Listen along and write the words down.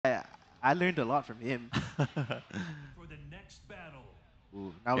I learned a lot from him.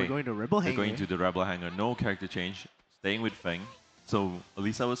 Ooh, now we're going to Rebel They're Hanger. going to the Rebel Hangar. No character change. Staying with Feng. So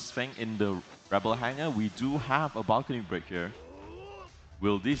Alisa was Feng in the Rebel Hangar. We do have a balcony break here.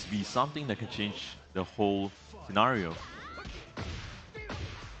 Will this be something that can change the whole scenario?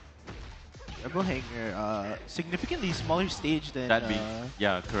 Rebel Hanger, significantly smaller stage than. That being,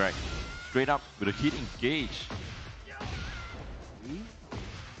 yeah, correct. Straight up with a hit engage.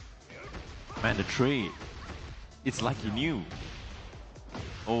 Man, the trade. It's like he knew.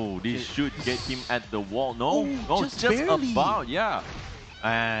 Oh, this should get him at the wall. No, no, just about, yeah.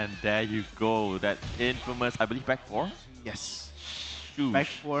 And there you go. That infamous, I believe, back four? Yes. Shoosh. Back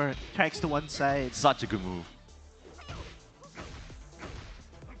four, tracks to one side. Such a good move.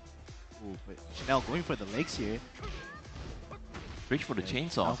 Ooh, but Chanel going for the legs here. Reach for the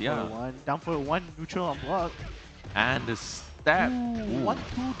chainsaws, Down for one, neutral on block. And the step. Ooh.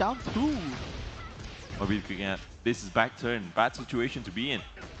 1-2, down 2. What are we looking at? This is back turn. Bad situation to be in.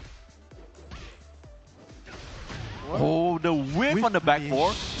 What? Oh, the whiff on the back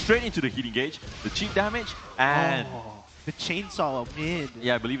four. Straight into the heating gauge. The cheap damage. And the chainsaw mid.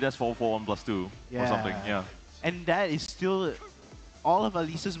 yeah, I believe that's 4-4-1 plus 2 or something. Yeah. And that is still all of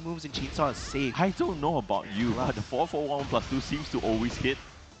Alisa's moves in chainsaw is safe. I don't know about you, but the 4-4-1 plus 2 seems to always hit.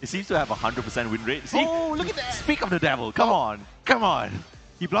 It seems to have a 100% win rate. See? Oh, look at that! Speak of the devil. Come on. Come on.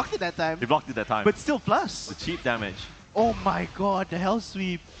 He blocked it that time. He blocked it that time. But still plus. The cheap damage. Oh my god, the hell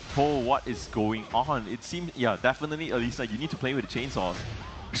sweep. Oh, what is going on? It seems, yeah, definitely, Alisa, you need to play with the chainsaws.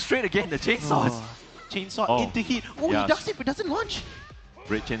 Straight again, the chainsaws. Chainsaw into heat. Oh, he ducks it, but doesn't launch.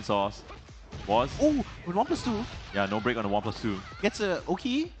 Great chainsaws. Was. Oh, with 1+2. Yeah, no break on the 1+2. Gets a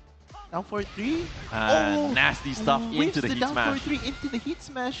Oki. Down for 3. And nasty stuff into the heat down smash. For 3 into the heat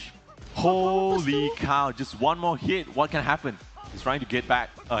smash. Holy cow, just one more hit. What can happen? He's trying to get back.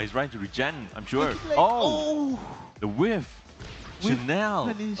 He's trying to regen, I'm sure. Oh! The whiff.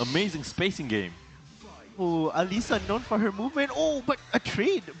 Chanel. Amazing spacing game. Oh, Alisa known for her movement. Oh, but a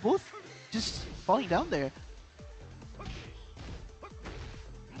trade. Both just falling down there.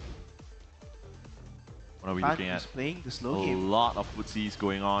 What are we looking at? Playing the slow game. A lot of footsies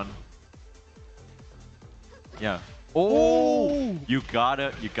going on. Yeah. Oh! You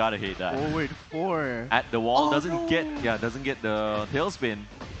gotta hate that. Forward 4. At the wall, doesn't get the tailspin.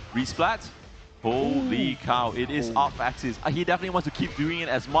 Resplat. Holy cow, it is off axis. He definitely wants to keep doing it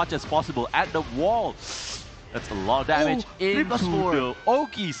as much as possible at the wall. That's a lot of damage into the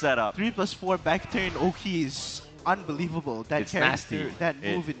Oki setup. 3+4 back turn Oki is unbelievable. That it's character, nasty. that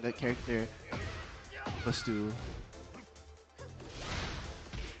move in that character. +2.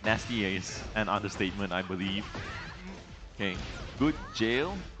 Nasty is an understatement, I believe. Okay, good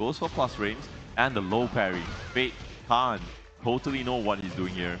jail, goes for plus frames, and the low parry. Fate can't totally know what he's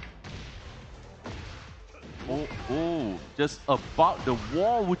doing here. Oh, just about the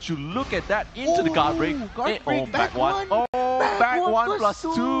wall. Would you look at that into the guard break? Back one. Oh, back one plus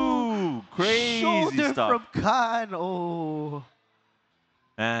 2. Crazy shoulder stuff. From Khan. Oh.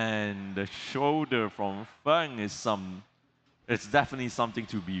 And the shoulder from Feng is it's definitely something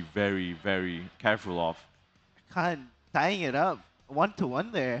to be very, very careful of. Khan tying it up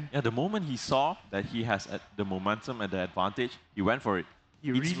 1-1 there. Yeah, the moment he saw that he has the momentum and the advantage, he went for it.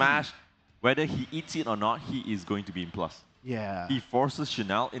 He smashed. Whether he eats it or not, he is going to be in plus. Yeah. He forces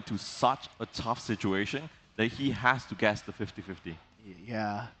Chanel into such a tough situation that he has to guess the 50-50.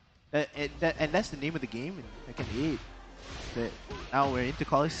 Yeah. And that's the name of the game in Tekken 8. But now we're into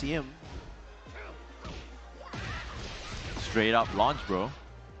Coliseum. Straight up launch, bro.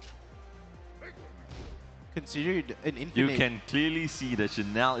 Considered an infinite. You can clearly see that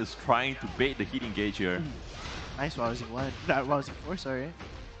Chanel is trying to bait the heat engage here. Nice rousing 1. Not rousing 4, sorry.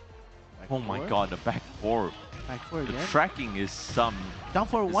 Oh my god, the back 4. Back 4 again. The tracking is down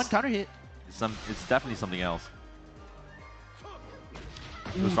for 1 counter hit. It's definitely something else.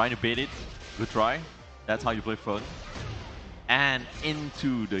 He was trying to bait it. Good try. That's how you play Feng. And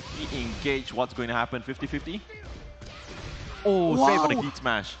into the heat engage. What's going to happen? 50-50? Oh, wow. Straight for the heat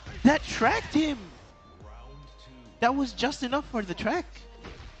smash. That tracked him. That was just enough for the track.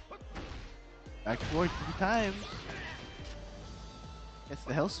 Back forward 3 times. Gets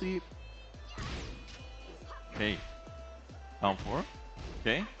the hell sweep. Okay. Down 4.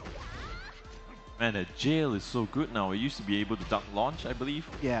 Okay. Man, the jail is so good now. It used to be able to duck launch, I believe.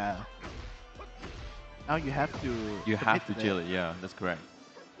 Yeah. Now you have to. You have to jail it, yeah, that's correct.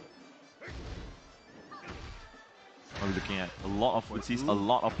 What are we looking at? A lot of footsies, a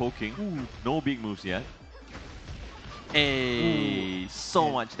lot of poking. No big moves yet. Hey, so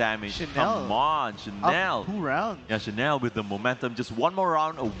and much damage. Chanel Come on, Chanel. Up 2 rounds. Yeah, Chanel with the momentum, just one more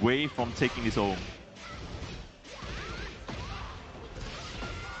round away from taking this home.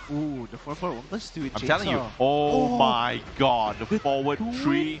 Ooh, the 4-4-1+2. I'm telling you. Oh my god, the forward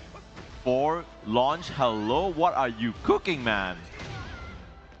two. 3-4 launch. Hello, what are you cooking, man?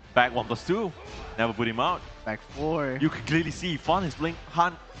 Back 1+2. Never put him out. Back 4. You can clearly see Han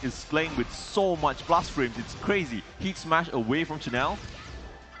is playing with so much blast frames. It's crazy. Heat smash away from Chanel.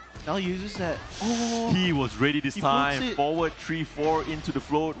 Now uses that. Oh, He was ready this He time. floats it. Forward 3-4 into the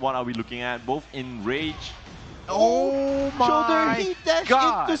float. What are we looking at? Both in rage. oh my shoulder heat dash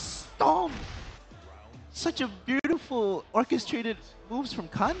God. into stomp. Such a beautiful orchestrated moves from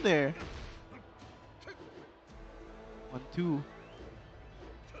Khan there. 1-2.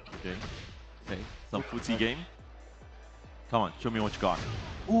 Okay. Okay. Some footsie game. Come on, show me what you got.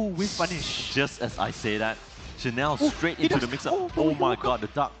 Ooh, with punish. Just as I say that, Chanel Oh, straight he into does- the mix-up. oh, Oh, but my we god, the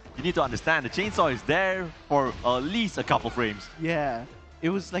duck. You need to understand, the chainsaw is there for at least a couple frames. Yeah, it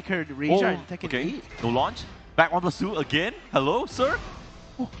was like her rage art in Tekken okay. 8. No launch. Back 1+2 again. Hello, sir?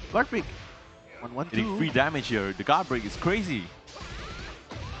 Oh, guard break. 1-1-2. Getting free damage here. The guard break is crazy.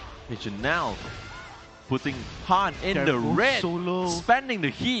 Okay, Chanel putting Han in the Careful, red, so low. spending the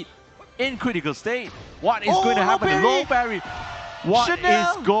heat in critical state. What is Oh, going to low happen? The parry. low parry. What is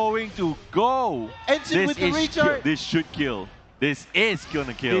Chanel. going to go? Ends it with the rage art. This should kill. This is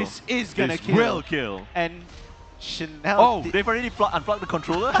gonna kill. This is gonna This kill. will kill. And Chanel. Oh, they've already unplugged the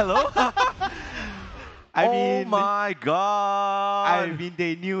controller. Hello. I oh mean, my god. I mean,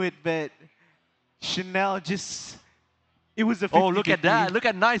 they knew it, but Chanel just. It was a 50 oh, look at that. Look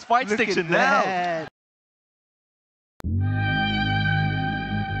at nice fight stick, Chanel. That.